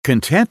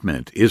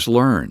Contentment is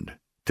learned.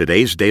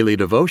 Today's daily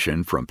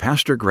devotion from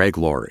Pastor Greg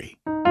Laurie.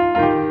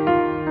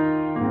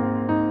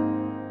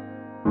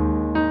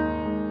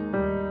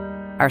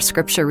 Our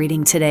scripture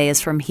reading today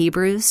is from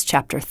Hebrews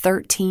chapter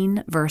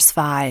 13, verse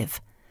 5.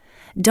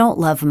 Don't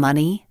love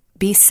money.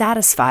 Be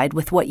satisfied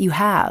with what you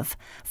have,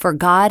 for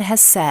God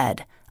has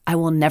said, I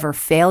will never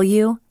fail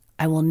you.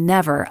 I will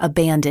never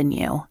abandon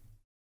you.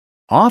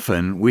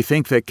 Often we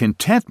think that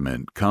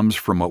contentment comes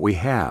from what we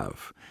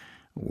have.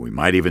 We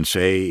might even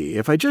say,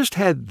 if I just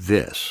had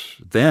this,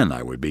 then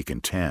I would be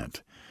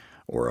content.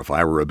 Or if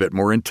I were a bit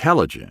more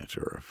intelligent,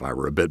 or if I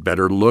were a bit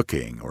better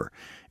looking, or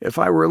if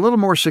I were a little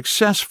more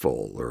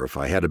successful, or if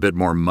I had a bit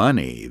more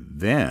money,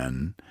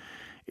 then...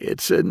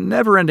 It's a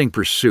never-ending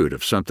pursuit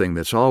of something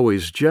that's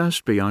always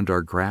just beyond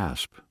our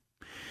grasp.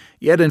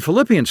 Yet in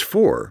Philippians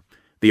 4,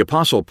 the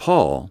Apostle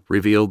Paul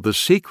revealed the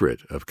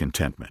secret of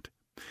contentment.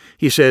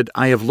 He said,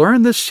 I have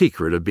learned the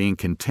secret of being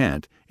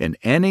content in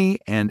any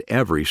and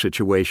every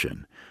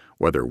situation,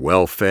 whether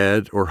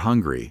well-fed or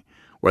hungry,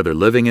 whether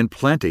living in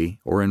plenty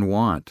or in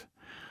want.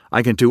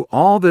 I can do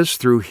all this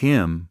through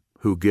Him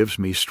who gives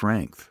me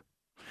strength.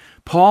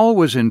 Paul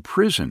was in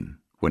prison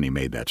when he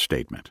made that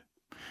statement.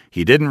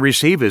 He didn't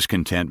receive his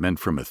contentment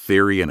from a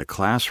theory in a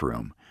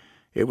classroom.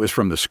 It was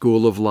from the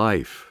school of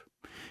life.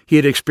 He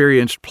had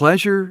experienced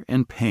pleasure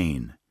and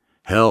pain,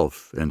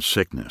 health and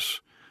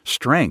sickness,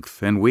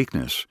 strength and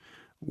weakness,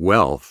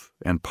 wealth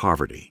and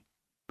poverty.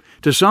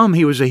 To some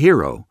he was a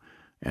hero,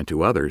 and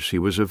to others he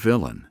was a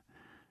villain.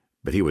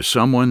 But he was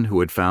someone who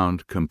had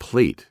found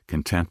complete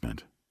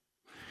contentment.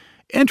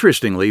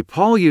 Interestingly,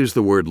 Paul used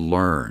the word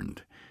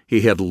learned.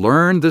 He had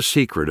learned the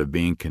secret of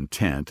being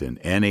content in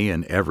any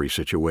and every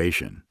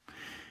situation.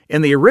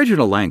 In the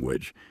original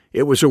language,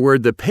 it was a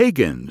word the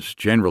pagans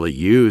generally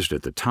used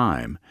at the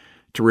time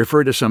to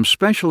refer to some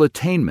special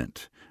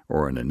attainment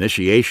or an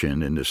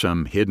initiation into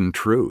some hidden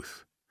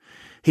truth.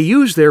 He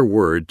used their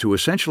word to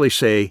essentially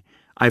say,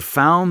 I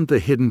found the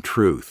hidden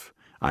truth.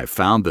 I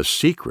found the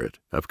secret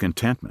of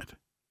contentment.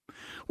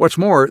 What's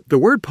more, the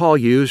word Paul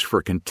used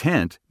for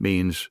content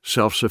means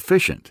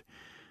self-sufficient.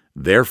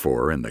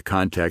 Therefore, in the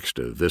context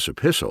of this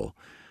epistle,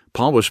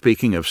 Paul was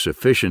speaking of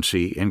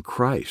sufficiency in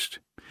Christ.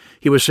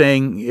 He was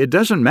saying, it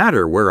doesn't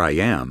matter where I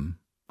am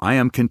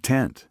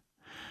content.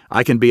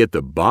 I can be at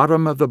the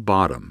bottom of the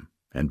bottom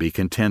and be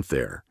content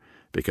there,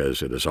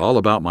 because it is all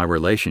about my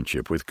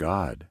relationship with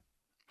God.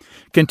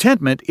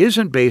 Contentment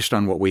isn't based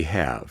on what we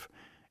have.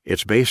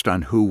 It's based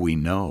on who we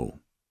know.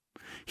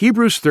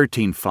 Hebrews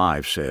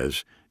 13:5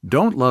 says,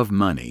 Don't love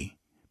money.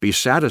 Be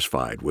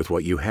satisfied with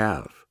what you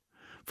have.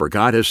 For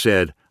God has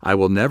said, I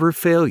will never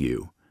fail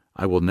you.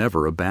 I will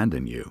never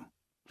abandon you.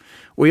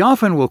 We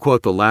often will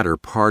quote the latter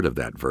part of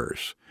that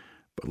verse,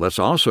 but let's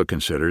also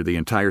consider the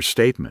entire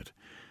statement.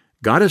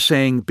 God is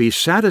saying, be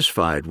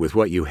satisfied with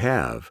what you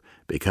have,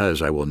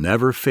 because I will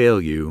never fail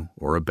you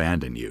or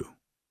abandon you.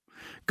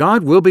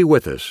 God will be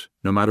with us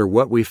no matter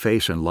what we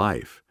face in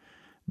life.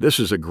 This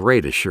is a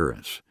great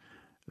assurance.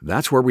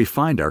 That's where we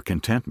find our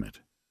contentment.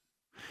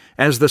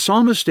 As the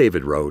psalmist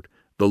David wrote,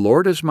 The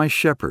Lord is my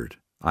shepherd.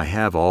 I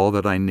have all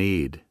that I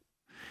need.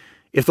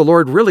 If the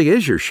Lord really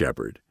is your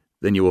shepherd,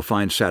 then you will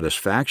find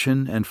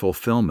satisfaction and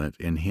fulfillment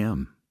in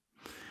Him.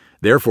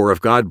 Therefore,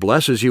 if God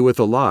blesses you with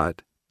a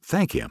lot,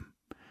 thank Him.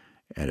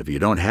 And if you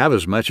don't have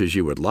as much as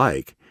you would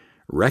like,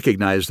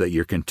 recognize that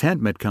your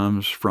contentment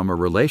comes from a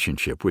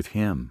relationship with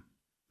Him.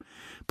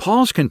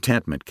 Paul's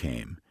contentment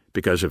came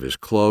because of his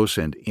close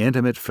and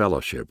intimate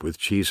fellowship with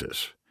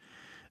Jesus.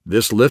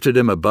 This lifted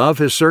him above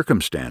his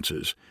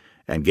circumstances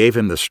and gave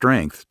him the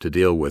strength to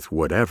deal with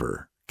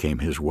whatever came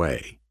his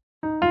way.